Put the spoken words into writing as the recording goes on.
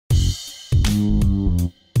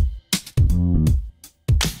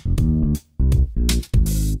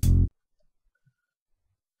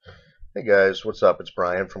Hey guys, what's up? It's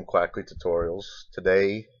Brian from Quackley Tutorials.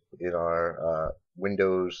 Today, in our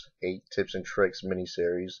Windows 8 Tips and Tricks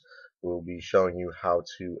mini-series, we'll be showing you how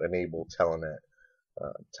to enable Telnet.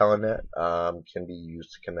 Telnet can be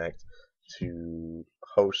used to connect to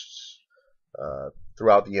hosts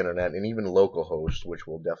throughout the internet, and even local hosts, which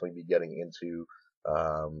we'll definitely be getting into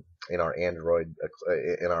in our in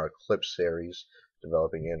our Eclipse series,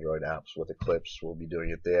 developing Android apps with Eclipse. We'll be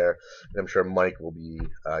doing it there, and I'm sure Mike will be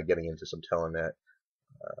getting into some Telnet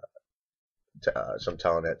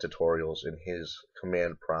tutorials in his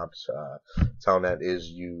command prompt. Telnet is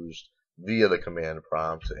used via the command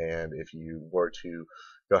prompt, and if you were to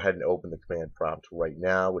go ahead and open the command prompt right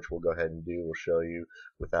now, which we'll go ahead and do, we'll show you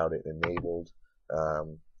without it enabled.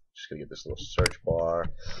 Just gonna get this little search bar,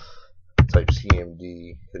 type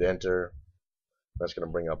CMD, hit enter. That's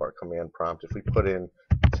gonna bring up our command prompt. If we put in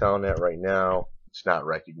Telnet right now, it's not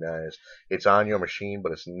recognized. It's on your machine,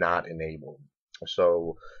 but it's not enabled.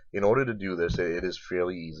 So in order to do this, it is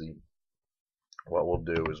fairly easy. What we'll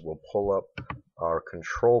do is we'll pull up our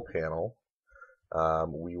control panel.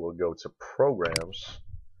 We will go to programs,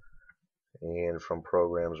 and from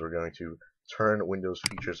programs we're going to turn Windows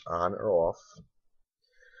features on or off.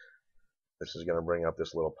 This is going to bring up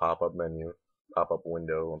this little pop-up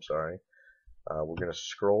window, I'm sorry. We're going to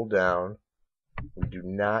scroll down. We do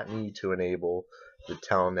not need to enable the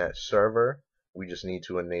Telnet server. We just need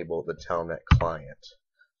to enable the Telnet client.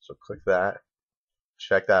 So click that,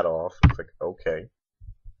 check that off, click OK.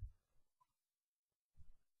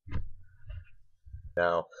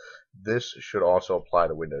 Now, this should also apply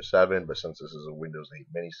to Windows 7, but since this is a Windows 8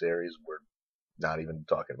 mini-series, we're not even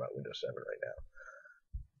talking about Windows 7 right now.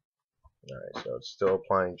 Alright, so it's still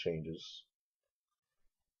applying changes.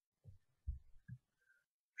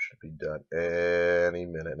 Should be done any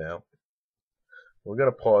minute now. We're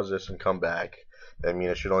going to pause this and come back. I mean,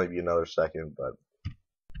 it should only be another second, but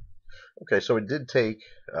okay, so it did take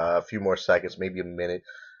a few more seconds, maybe a minute,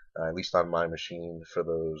 at least on my machine, for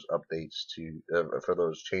those updates for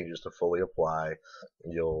those changes to fully apply.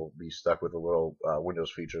 You'll be stuck with a little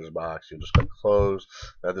Windows features box. You'll just click close.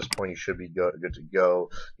 At this point, you should be good to go.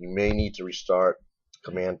 You may need to restart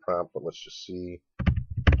command prompt, but let's just see.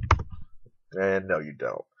 And no, you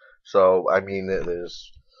don't. So, I mean,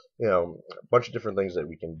 there's a bunch of different things that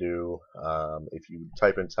we can do. If you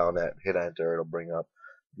type in Telnet, hit enter, it'll bring up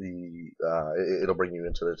it'll bring you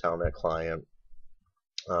into the Telnet client.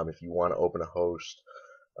 If you want to open a host,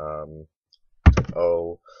 type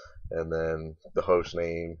O, and then the host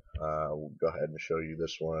name. We'll go ahead and show you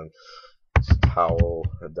this one. It's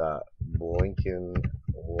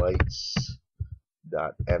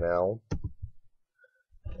towel.blinkenlights.nl,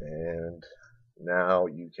 and now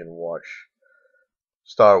you can watch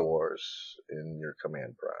Star Wars in your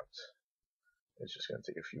command prompt. It's just going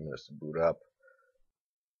to take a few minutes to boot up.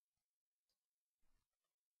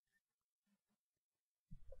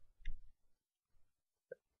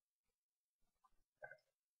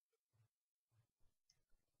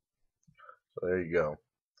 So there you go.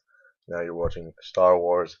 Now you're watching Star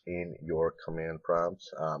Wars in your command prompt.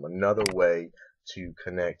 Another way to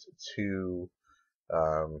connect to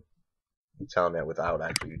Telnet without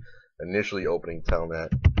actually initially opening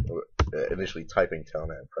Telnet, initially typing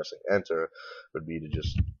Telnet and pressing enter, would be to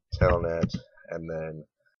just Telnet and then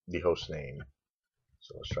the host name.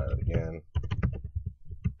 So let's try that again.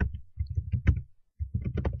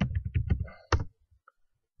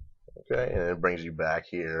 Okay, and it brings you back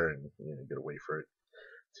here, and you gotta wait for it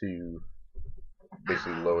to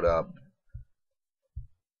basically load up.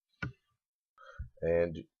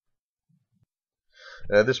 And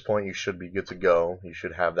at this point, you should be good to go. You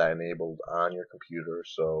should have that enabled on your computer.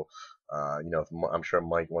 So, I'm sure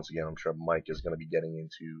Mike, once again, I'm sure Mike is going to be getting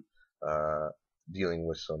into dealing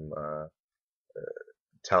with some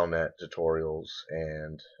Telnet tutorials,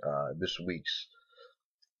 and this week's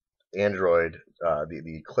Android,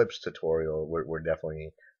 the Eclipse tutorial, we're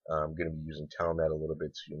definitely going to be using Telnet a little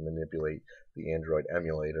bit to manipulate the Android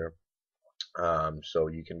emulator. So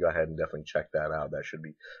you can go ahead and definitely check that out. That should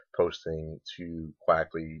be posting to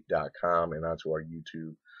quackley.com and onto our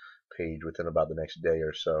YouTube page within about the next day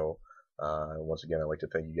or so. Once again, I'd like to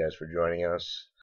thank you guys for joining us.